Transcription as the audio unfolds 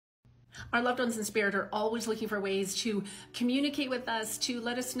Our loved ones in spirit are always looking for ways to communicate with us, to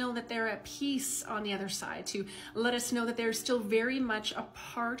let us know that they're at peace on the other side, to let us know that they're still very much a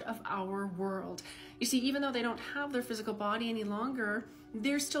part of our world. You see, even though they don't have their physical body any longer,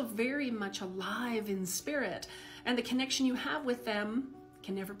 they're still very much alive in spirit. And the connection you have with them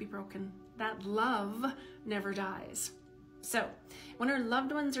can never be broken. That love never dies. So when our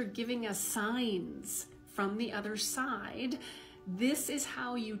loved ones are giving us signs from the other side, this is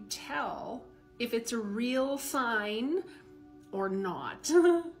how you tell if it's a real sign or not.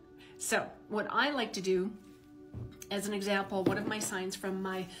 So what I like to do, as an example, one of my signs from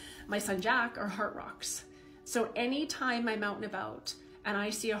my son Jack are heart rocks. So anytime I'm out and about and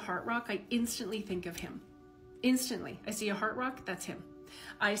I see a heart rock, I instantly think of him. Instantly. I see a heart rock, that's him.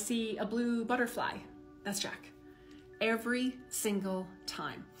 I see a blue butterfly, that's Jack. Every single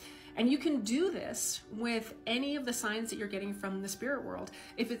time. And you can do this with any of the signs that you're getting from the spirit world.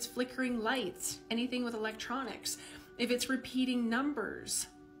 If it's flickering lights, anything with electronics, if it's repeating numbers,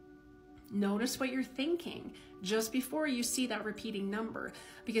 notice what you're thinking just before you see that repeating number,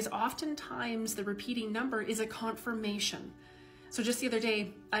 because oftentimes the repeating number is a confirmation. So just the other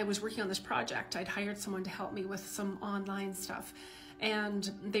day, I was working on this project. I'd hired someone to help me with some online stuff,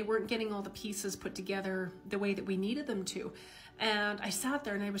 and they weren't getting all the pieces put together the way that we needed them to. And I sat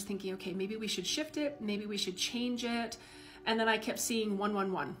there and I was thinking, okay, maybe we should shift it, maybe we should change it. And then I kept seeing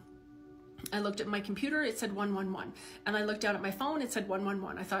 111. I looked at my computer, it said 111. And I looked down at my phone, it said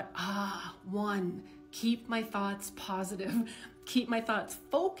 111. I thought, one, keep my thoughts positive, keep my thoughts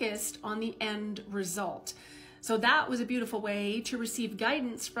focused on the end result. So that was a beautiful way to receive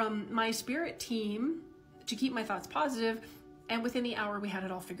guidance from my spirit team to keep my thoughts positive. And within the hour, we had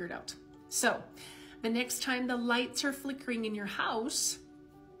it all figured out. So the next time the lights are flickering in your house,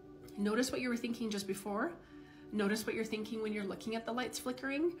 notice what you were thinking just before. Notice what you're thinking when you're looking at the lights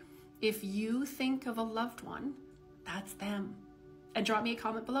flickering. If you think of a loved one, that's them. And drop me a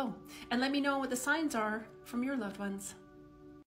comment below and let me know what the signs are from your loved ones.